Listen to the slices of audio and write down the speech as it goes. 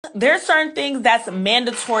there's certain things that's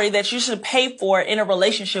mandatory that you should pay for in a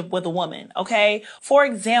relationship with a woman, okay? For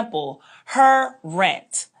example, her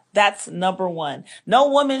rent. That's number one. No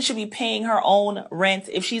woman should be paying her own rent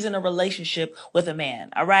if she's in a relationship with a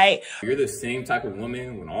man, all right? You're the same type of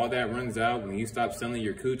woman when all that runs out, when you stop selling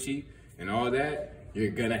your coochie and all that,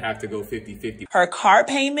 you're gonna have to go 50-50. Her car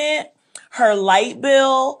payment, her light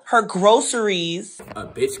bill, her groceries. A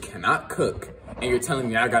bitch cannot cook, and you're telling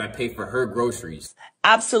me I gotta pay for her groceries.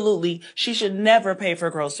 Absolutely. She should never pay for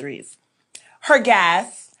groceries. Her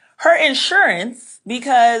gas, her insurance,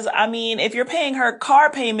 because, I mean, if you're paying her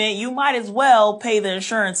car payment, you might as well pay the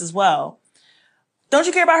insurance as well. Don't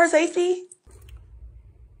you care about her safety?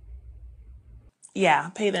 Yeah,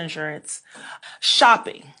 pay the insurance.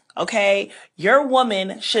 Shopping, okay? Your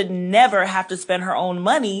woman should never have to spend her own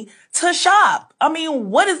money to shop. I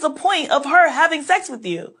mean, what is the point of her having sex with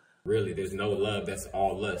you? Really, there's no love, that's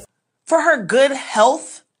all lust. For her good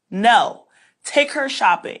health? No. Take her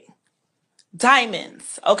shopping.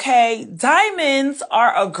 Diamonds, okay? Diamonds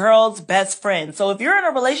are a girl's best friend. So if you're in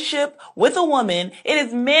a relationship with a woman, it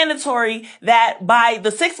is mandatory that by the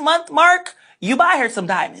 6-month mark, you buy her some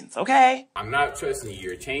diamonds, okay? I'm not trusting you.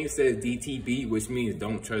 Your chain says DTB, which means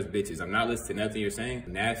don't trust bitches. I'm not listening to nothing you're saying.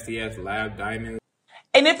 Nasty ass lab diamonds.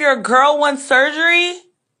 And if your girl wants surgery,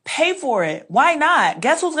 pay for it. Why not?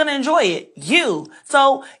 Guess who's gonna enjoy it? You.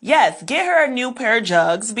 So yes, get her a new pair of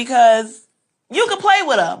jugs because you can play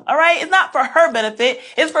with them, all right? It's not for her benefit.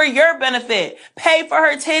 It's for your benefit. Pay for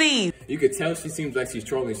her titties. You could tell she seems like she's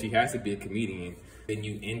trolling. She has to be a comedian. Then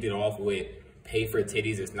you end it off with pay for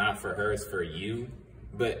titties. It's not for her, it's for you.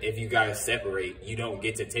 But if you guys separate, you don't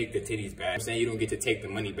get to take the titties back. I'm saying you don't get to take the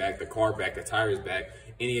money back, the car back, the tires back,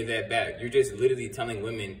 any of that back. You're just literally telling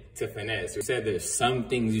women to finesse. You said there's some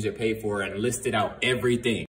things you should pay for and listed out everything.